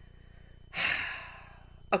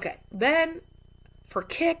 Okay. Then, for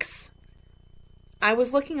kicks, I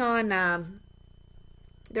was looking on,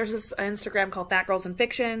 there's this Instagram called Fat Girls in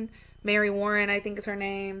Fiction. Mary Warren, I think is her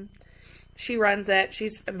name. She runs it.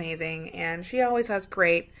 She's amazing. And she always has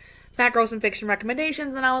great Fat Girls in Fiction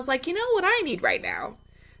recommendations. And I was like, you know what I need right now?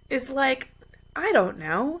 Is like, I don't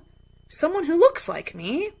know, someone who looks like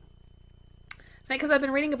me. Because I've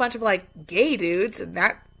been reading a bunch of like gay dudes, and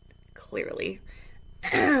that clearly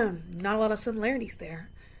not a lot of similarities there,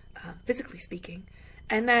 physically speaking.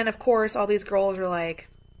 And then of course all these girls are like,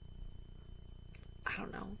 I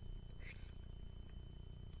don't know.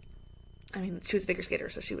 I mean, she was a figure skater,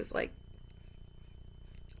 so she was like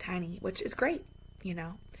tiny, which is great, you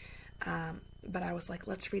know. But I was like,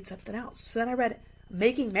 let's read something else. So then I read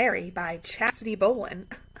Making Mary by Chastity Bolin.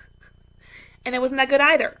 And it wasn't that good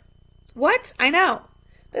either. What? I know.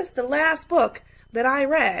 This is the last book that I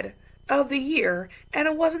read of the year, and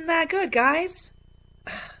it wasn't that good, guys.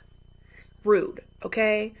 Rude,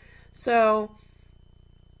 okay? So,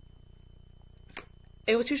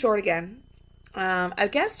 it was too short again. I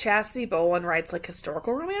guess Chastity Bolin writes like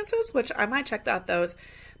historical romances, which I might check out those.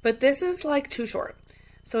 But this is like too short.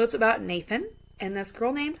 So it's about Nathan and this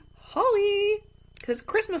girl named Holly. Because it's a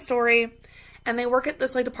Christmas story, and they work at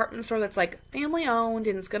this like department store that's like family owned,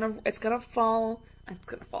 and it's gonna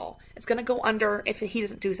go under if he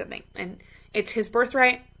doesn't do something. And it's his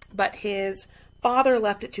birthright, but his father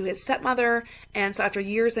left it to his stepmother, and so after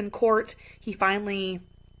years in court, he finally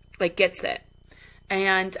like gets it,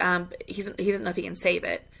 and he doesn't know if he can save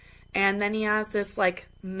it. And then he has this like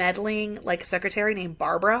meddling like secretary named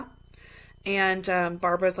Barbara, and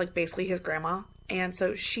Barbara's like basically his grandma. And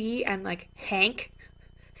so she and like Hank,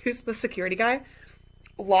 who's the security guy,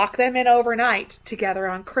 lock them in overnight together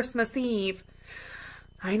on Christmas Eve.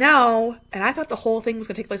 I know. And I thought the whole thing was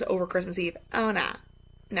going to take place over Christmas Eve. Oh, nah.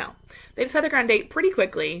 No. They decided they're going to date pretty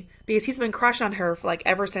quickly because he's been crushed on her for like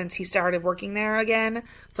ever since he started working there again.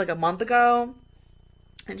 It's like a month ago.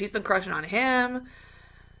 And she's been crushing on him.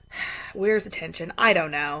 Where's the tension? I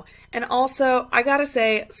don't know. And also, I gotta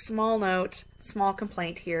say, small note, small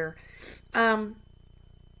complaint here. And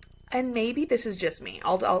maybe this is just me.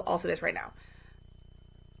 I'll say this right now.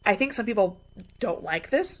 I think some people don't like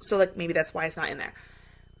this, so like maybe that's why it's not in there.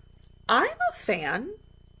 I'm a fan.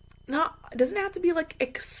 No, it doesn't have to be like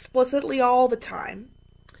explicitly all the time.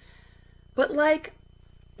 But like,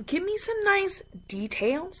 give me some nice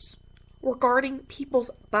details regarding people's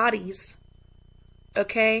bodies.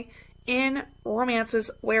 Okay? in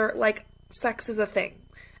romances where, like, sex is a thing.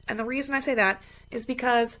 And the reason I say that is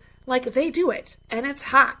because, like, they do it, and it's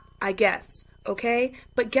hot, I guess, okay?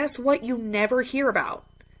 But guess what you never hear about?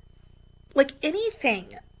 Like,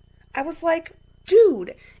 anything. I was like,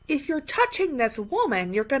 dude, if you're touching this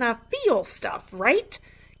woman, you're gonna feel stuff, right?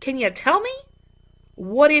 Can you tell me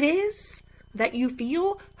what it is that you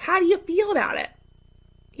feel? How do you feel about it?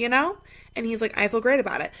 You know? And he's like, I feel great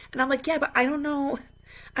about it. And I'm like, yeah, but I don't know.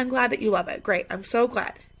 I'm glad that you love it. Great. I'm so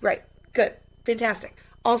glad. Right. Good. Fantastic.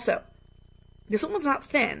 Also, this one's not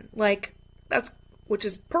thin. Like, which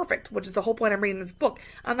is perfect, which is the whole point I'm reading this book.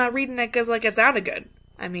 I'm not reading it because, like, it sounded good.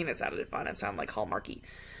 I mean, it sounded fun. It sounded like Hallmarky.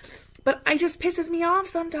 But it just pisses me off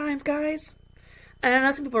sometimes, guys. And I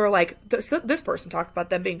know some people are like, this person talked about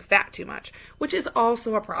them being fat too much, which is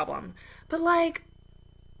also a problem. But, like,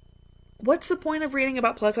 what's the point of reading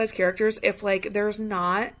about plus-size characters if, like, there's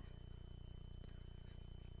not,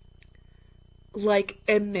 like,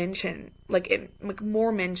 a mention, like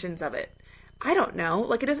more mentions of it? I don't know.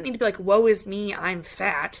 Like, it doesn't need to be like, woe is me, I'm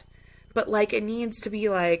fat. But, like, it needs to be,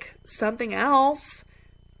 like, something else.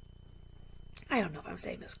 I don't know if I'm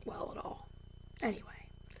saying this well at all. Anyway,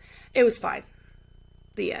 it was fine.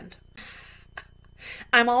 The end.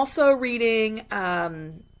 I'm also reading,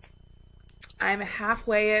 I'm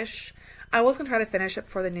halfway-ish. I was going to try to finish it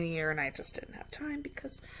before the new year, and I just didn't have time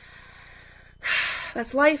because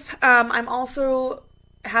that's life. I'm also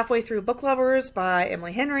halfway through Book Lovers by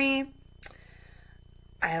Emily Henry.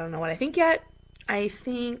 I don't know what I think yet. I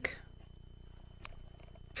think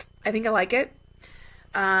I like it.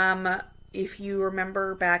 If you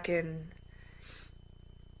remember back in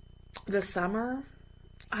the summer,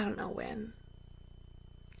 I don't know when.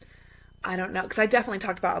 I don't know, because I definitely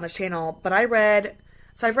talked about it on this channel, but I've read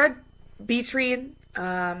Beach Read.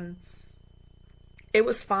 It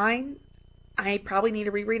was fine. I probably need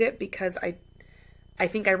to reread it because I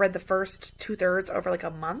think I read the first 2/3 over like a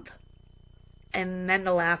month, and then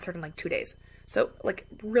the last third in like 2 days. So, like,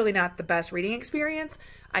 really not the best reading experience.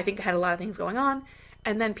 I think I had a lot of things going on.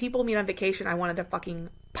 And then People Meet on Vacation, I wanted to fucking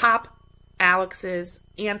pop Alex's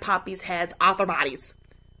and Poppy's heads off their bodies.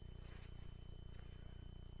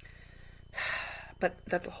 But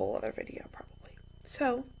that's a whole other video, probably.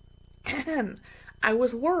 So, I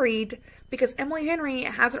was worried because Emily Henry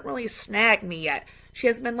hasn't really snagged me yet. She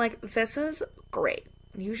has been like, this is great.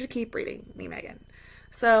 You should keep reading me, Megan.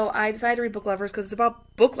 So, I decided to read Book Lovers because it's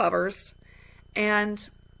about book lovers. And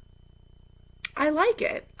I like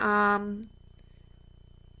it.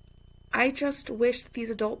 I just wish that these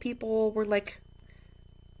adult people were like,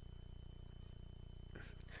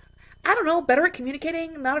 I don't know, better at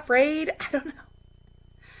communicating, not afraid. I don't know.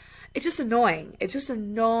 It's just annoying. It's just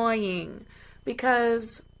annoying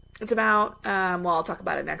because it's about, well, I'll talk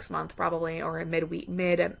about it next month probably, or in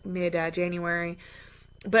mid January.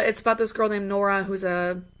 But it's about this girl named Nora who's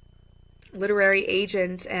a literary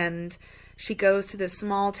agent, and she goes to this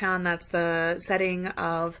small town that's the setting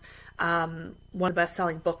of one of the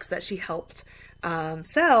best-selling books that she helped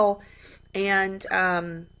sell, and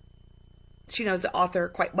she knows the author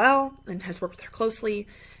quite well and has worked with her closely,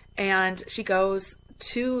 and she goes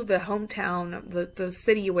to the hometown, the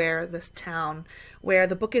city where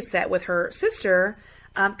the book is set with her sister,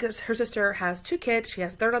 because her sister has 2 kids, she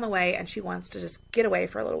has a third on the way, and she wants to just get away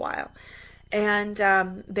for a little while. And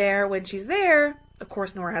when she's there, of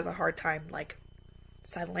course, Nora has a hard time, like,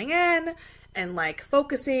 settling in and, like,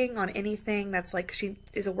 focusing on anything that's, like, she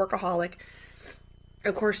is a workaholic.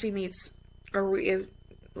 Of course, she meets, not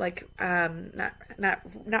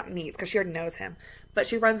meets, because she already knows him, but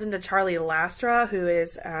she runs into Charlie Lastra, who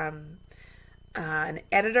is an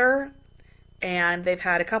editor, and they've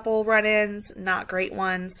had a couple run-ins, not great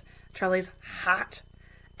ones. Charlie's hot,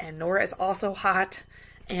 and Nora is also hot,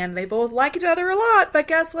 and they both like each other a lot, but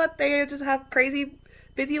guess what? They just have crazy,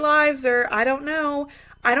 busy lives, or I don't know.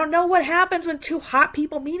 I don't know what happens when 2 hot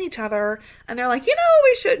people meet each other, and they're like, you know what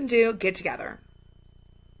we shouldn't get together.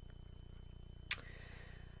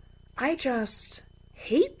 I just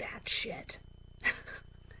hate that shit.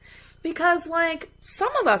 Because, like,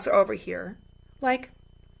 some of us are over here, like,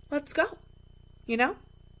 let's go. You know?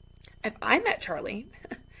 If I met Charlie,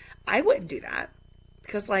 I wouldn't do that.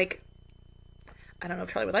 Because, like, I don't know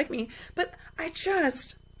if Charlie would like me, but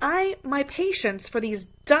my patience for these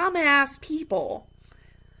dumbass people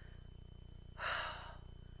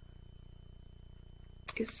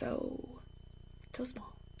is so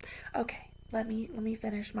small. Okay. Let me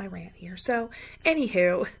finish my rant here. So,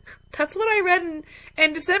 anywho, that's what I read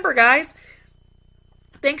in December, guys.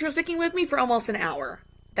 Thanks for sticking with me for almost an hour.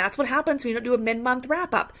 That's what happens when you don't do a mid-month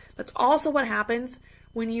wrap-up. That's also what happens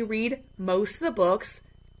when you read most of the books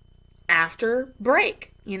after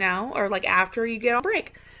break, you know, or like after you get on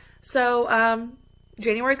break. So,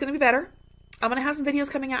 January is going to be better. I'm going to have some videos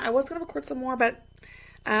coming out. I was going to record some more, but,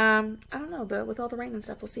 I don't know, with all the rain and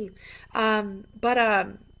stuff, we'll see.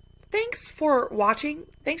 Thanks for watching.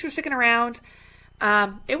 Thanks for sticking around.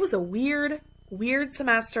 It was a weird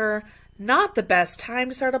semester. Not the best time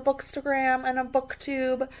to start a bookstagram and a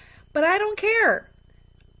booktube, but I don't care.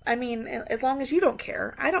 I mean, as long as you don't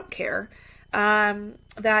care, I don't care,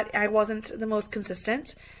 that I wasn't the most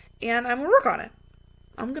consistent, and I'm going to work on it.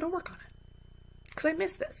 I'm going to work on it because I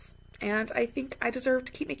miss this, and I think I deserve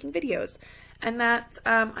to keep making videos, and that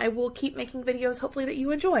I will keep making videos, hopefully, that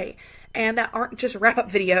you enjoy, and that aren't just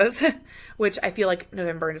wrap-up videos, which I feel like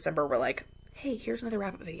November and December were like, hey, here's another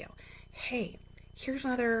wrap-up video. Hey, here's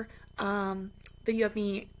another video of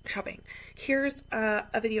me shopping. Here's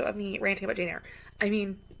a video of me ranting about Jane Eyre. I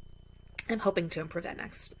mean, I'm hoping to improve that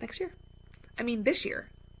next year. I mean, this year.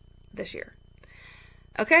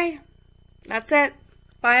 Okay, that's it.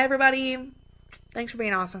 Bye, everybody. Thanks for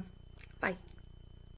being awesome.